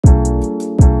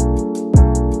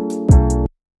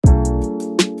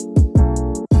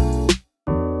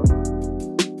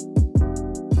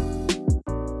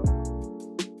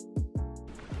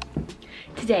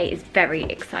today is very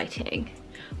exciting.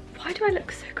 Why do I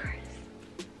look so gross?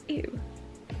 Ew.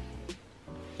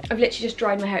 I've literally just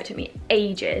dried my hair, it took me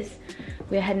ages.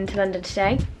 We're heading to London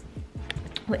today,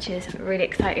 which is really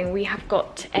exciting. We have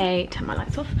got a, turn my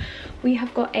lights off. We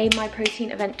have got a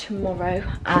Myprotein event tomorrow,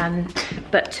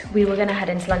 but we were gonna head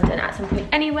into London at some point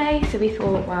anyway, so we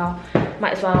thought, well,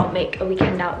 might as well make a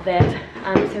weekend out of it.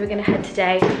 So we're gonna head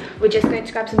today. We're just going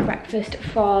to grab some breakfast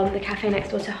from the cafe next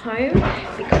door to home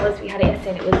because we had it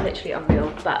yesterday and it was literally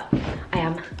unreal, but I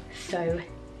am so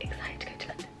excited to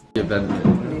go to London.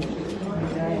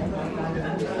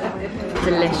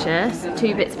 Delicious.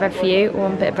 2 bits of bread for you,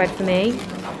 1 bit of bread for me.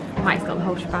 Mike's got the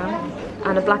whole shebang,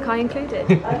 and a black eye included.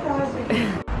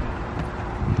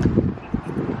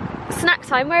 Snack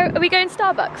time, where are we going,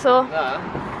 Starbucks or?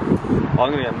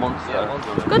 I'm gonna get Monster. Yeah,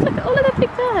 Monster. God, look at all of the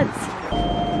big birds.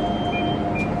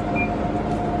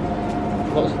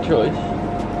 What's the choice?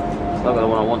 It's not the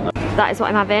one I want though. That is what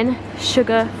I'm having.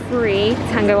 Sugar-free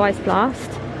Tango Ice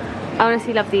Blast. I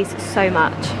honestly love these so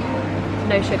much.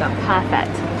 No sugar,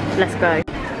 perfect. Let's go.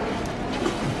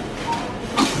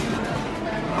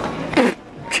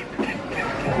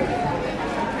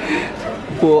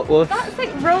 What?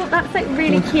 That's like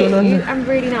really cute and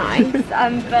really nice, but I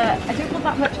don't want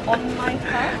that much on my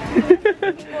cup.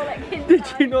 Like did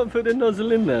you not put the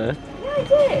nozzle in there? Yeah, I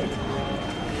did.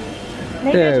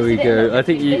 Maybe there we go. I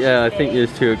think I think you're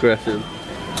too aggressive.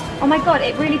 Oh my god,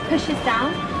 it really pushes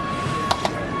down.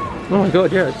 Oh my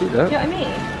god, yeah, I see that. Do you know what I mean?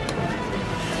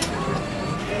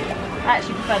 I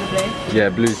actually prefer the blue. Yeah,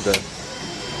 blue's best.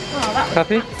 Oh, that was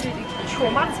happy? Absolutely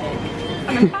traumatic.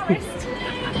 I'm embarrassed.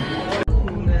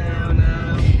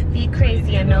 Be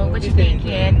crazy, I know what you're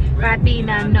thinking.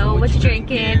 Rabina, know what you're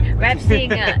drinking. Rap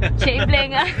singer, chain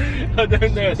blinger. I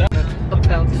don't know that.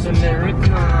 About this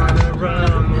Americana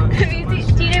rum. Do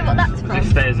you know what that's from? It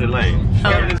stays in late.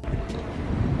 Oh.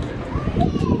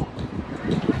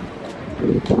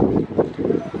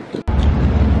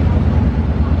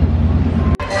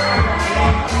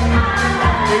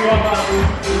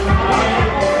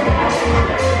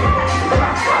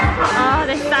 Oh,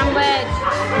 this sandwich.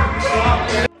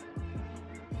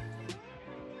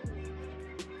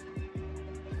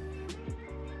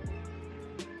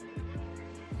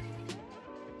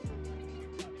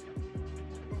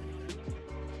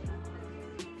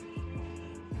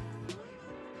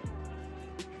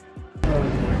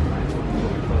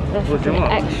 What do you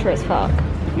want? Extra as fuck.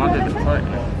 Might be a bit tight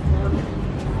now.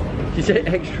 Did you say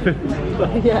extra?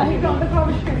 Yeah.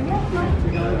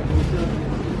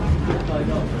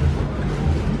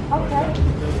 Okay.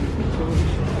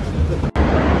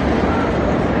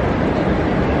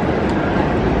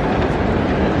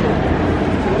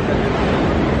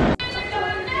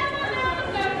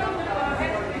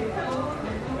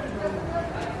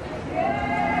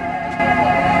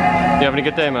 You having a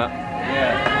good day, Matt?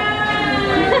 Yeah.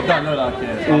 Don't look like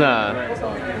it. Nah.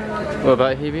 What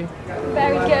about Hebe?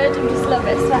 Very good. I'm just a little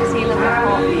bit sweaty, a little bit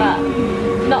hot, but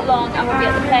not long and we'll be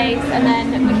at the place, and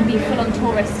then we can be full on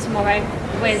tourists tomorrow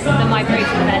with the Myprotein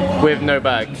event. With no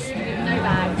bags. With no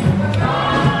bags.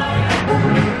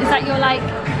 Is that your like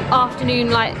afternoon,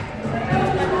 like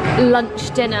lunch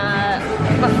dinner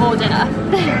before dinner?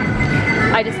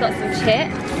 I just got some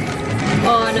chips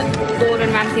on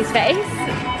Gordon Ramsay's face.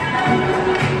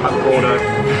 I'm Gordo.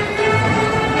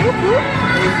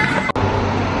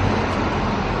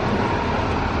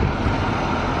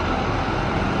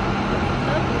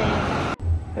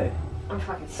 Hey. I'm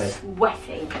fucking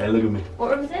sweating. Hey, look at me.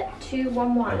 What room is it?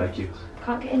 211. I like you.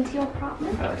 Can't get into your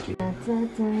apartment? I like you. Have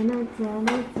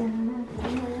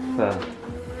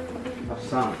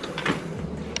some.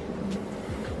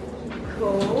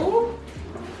 Cool.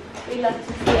 We love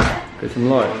to see it. Get some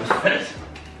light.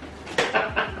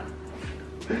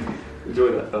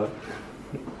 Enjoy that, fella.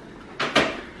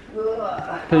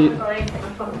 I'm sorry, I take my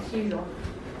fucking shoes off.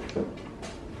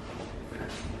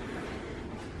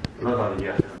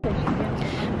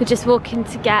 We're just walking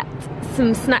to get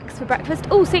some snacks for breakfast.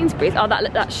 Oh, Sainsbury's. Oh,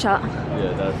 that's shut.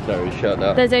 Yeah, that's very shut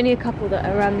up. There's only a couple that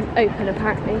are open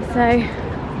apparently, so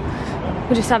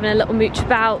we're just having a little mooch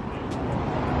about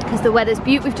because the weather's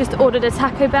beaut. We've just ordered a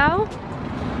Taco Bell.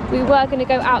 We were going to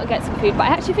go out and get some food, but I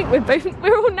actually think we're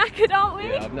all knackered, aren't we?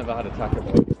 Yeah, I've never had a Taco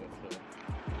Bell.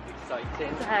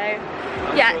 Exciting. So,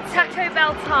 yeah, Taco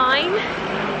Bell time.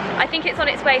 I think it's on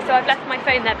its way, so I've left my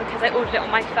phone there because I ordered it on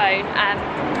my phone,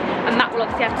 and Matt will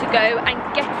obviously have to go and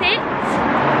get it.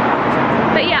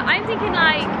 But yeah, I'm thinking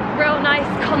like real nice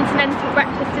continental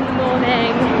breakfast in the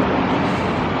morning.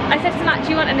 I said to Matt,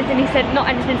 do you want anything? He said not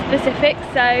anything specific,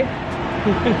 so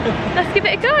let's give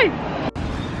it a go.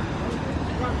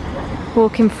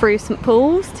 Walking through St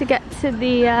Paul's to get to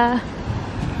the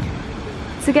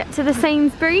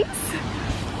Sainsbury's.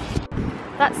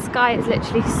 That sky is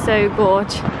literally so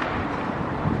gorge.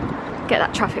 Get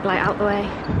that traffic light out the way.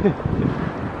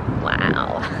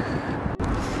 Wow.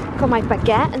 Got my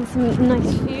baguette and some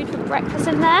nice food for breakfast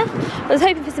in there. I was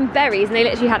hoping for some berries and they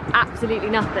literally had absolutely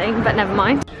nothing, but never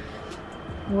mind.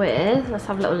 Let's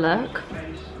have a little look.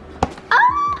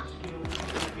 Ah!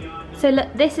 So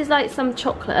look, this is like some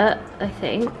chocolate, I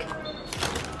think.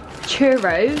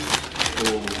 Churros.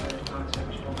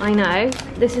 I know.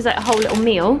 This is like a whole little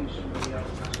meal.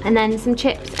 And then some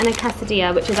chips and a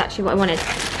quesadilla, which is actually what I wanted.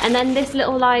 And then this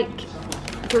little like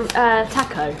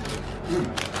taco.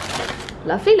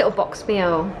 Lovely little box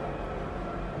meal.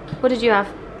 What did you have?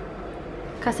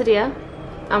 Quesadilla?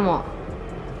 And what?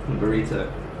 Burrito.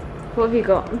 What have you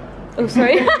got? Oh,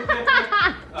 sorry. I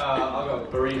got a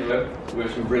burrito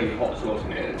with some really hot sauce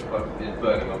in it. It's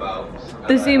burning my mouths.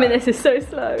 The zoom in this is so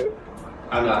slow.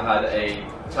 And I had a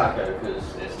taco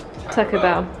because it's Taco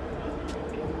Bell.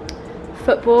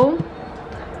 Football.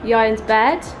 Yayan's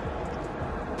bed.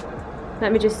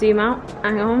 Let me just zoom out.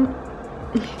 Hang on.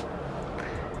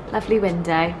 Lovely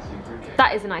window.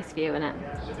 That is a nice view, isn't it?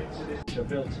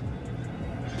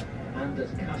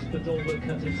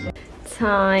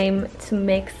 Time to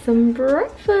make some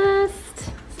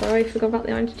breakfast. Sorry, I forgot about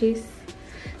the orange juice.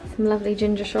 Some lovely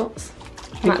ginger shots.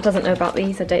 Matt doesn't know about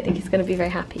these. I don't think he's going to be very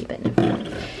happy, but never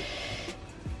mind.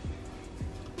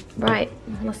 Right,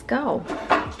 let's go.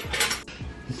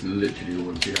 This is literally all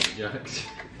of Jacks.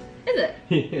 Is it?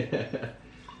 Yeah.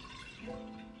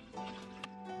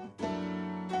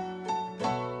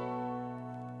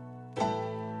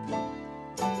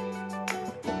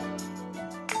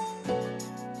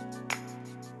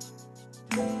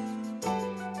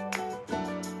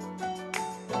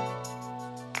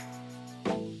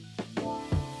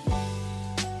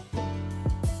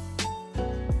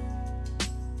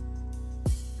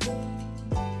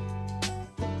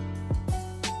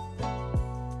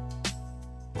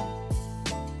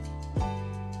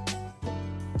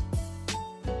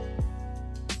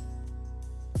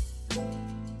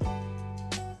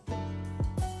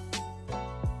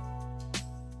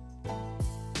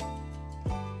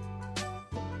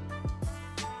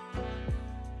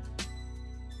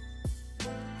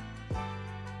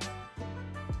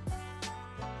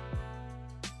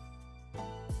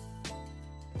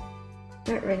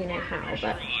 I don't really know how,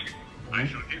 but... I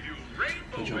shall give you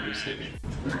Good job, you sit.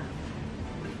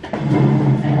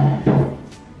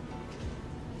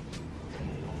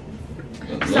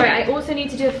 Sorry, I also need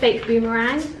to do a fake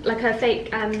boomerang, like a fake,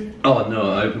 Oh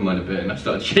no, I opened mine a bit and I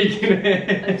started shaking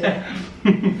it.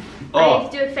 I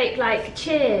need to do a fake, like,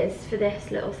 cheers for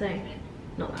this little thing.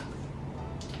 Not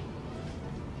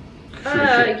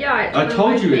that. Yeah. I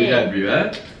told you it was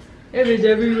everywhere. It was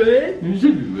everywhere. It was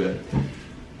everywhere.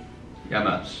 Yeah,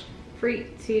 Max. 3,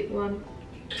 2, 1.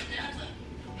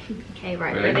 Okay,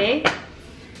 right, Ready? ready?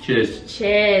 Cheers.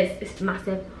 Cheers. It's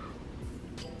massive.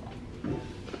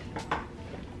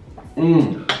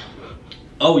 Mmm.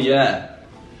 Oh yeah.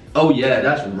 Oh yeah,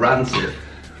 that's rancid.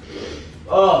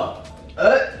 Oh.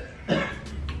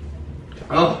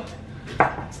 Oh.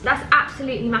 That's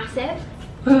absolutely massive.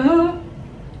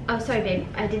 Oh, sorry, babe.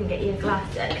 I didn't get you a glass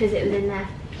because it was in there.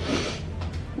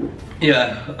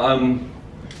 Yeah,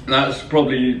 that's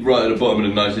probably right at the bottom of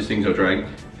the nicest things I've drank.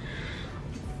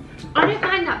 I don't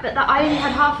mind that, but I only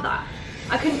had half of that.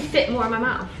 I couldn't fit more in my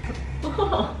mouth.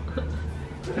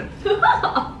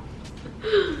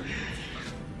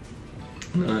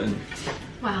 No.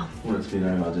 Wow. Well, it's been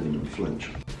known I didn't even flinch.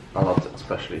 I loved it,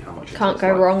 especially how much it Can't tastes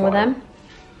go like wrong with fire. them.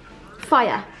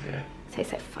 Fire. Yeah. Say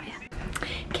fire.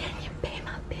 Can you pay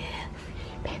my bill?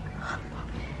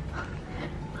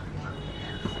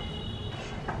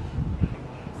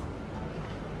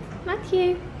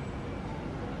 Matthew.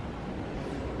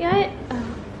 Yeah. Oh.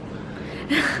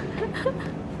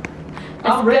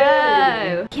 Let's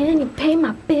go. Can you pay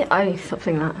my bill? Oh,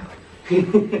 something like that.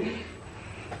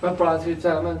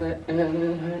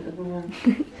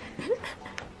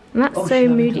 Matt's so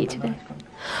moody today.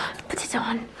 Put it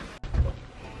on.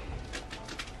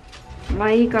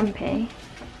 Why are you grumpy?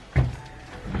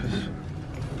 Because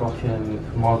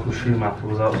fucking Michael Schumacher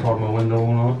was outside my window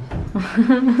all night.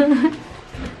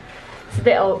 It's a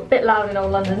bit loud in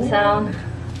old London town.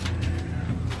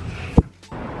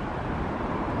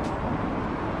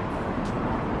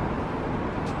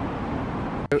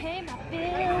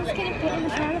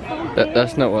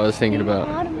 That's not what I was thinking about.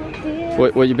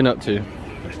 What you been up to?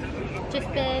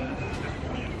 Just been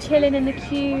chilling in the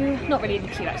queue. Not really in the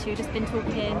queue actually, just been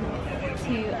talking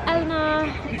to Eleanor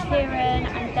and Kieran,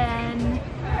 and then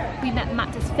we met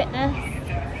Matt does fitness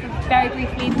very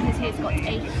briefly because he's got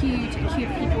a huge queue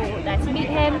of people there to meet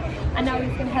him, and now we're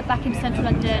going to head back into central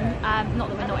London. Not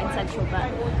that we're not in central,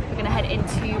 but we're going to head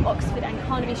into Oxford and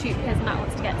Carnaby Street because Matt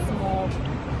wants to get some more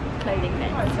clothing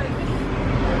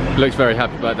bits. Looks very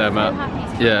happy back there, Matt. So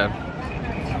happy to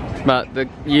yeah. Matt, the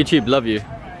YouTube love you.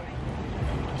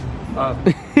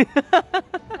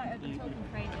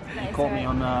 You caught me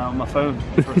on my phone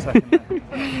for a second.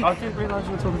 I didn't realise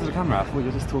you were talking to the camera. I thought you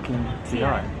were just talking to the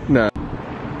guy. No.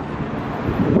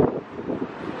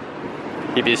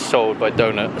 He is sold by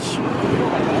donuts. I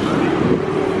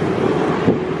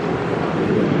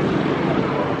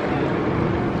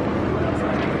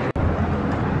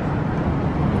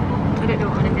don't know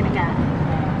what I'm going to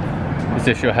get. Is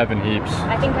this your heaven heaps?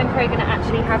 I think I'm probably going to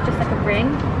actually have just like a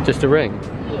ring. Just a ring?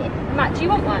 Yeah. Matt, do you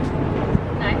want one?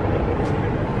 No?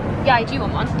 Yeah, I do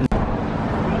want one.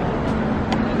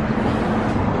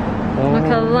 Oh, look at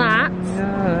that.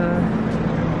 Yeah.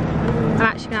 I'm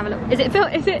actually gonna have a look. Is it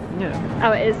is it? Yeah.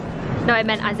 Oh, it is. No, I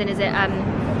meant as in, is it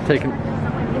Taken.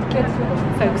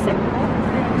 focusing?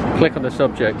 Click on the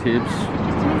subject, heaps.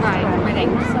 Right, really.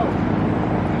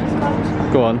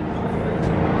 Go on.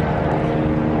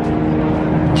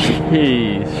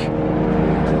 Jeez.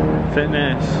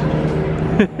 Fitness.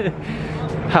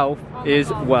 Health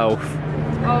is wealth.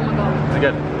 Oh my god.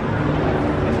 Again.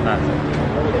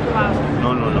 Wow. No,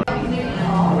 no, no.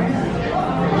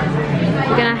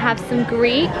 We're gonna have some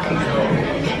Greek. Are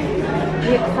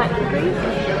you excited for Greek?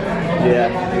 Yeah.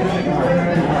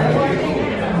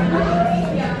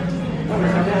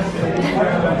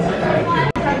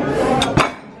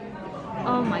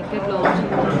 Oh my good lord.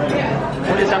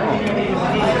 What is that one?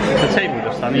 The table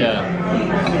just standing. Yeah.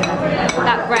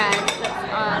 That bread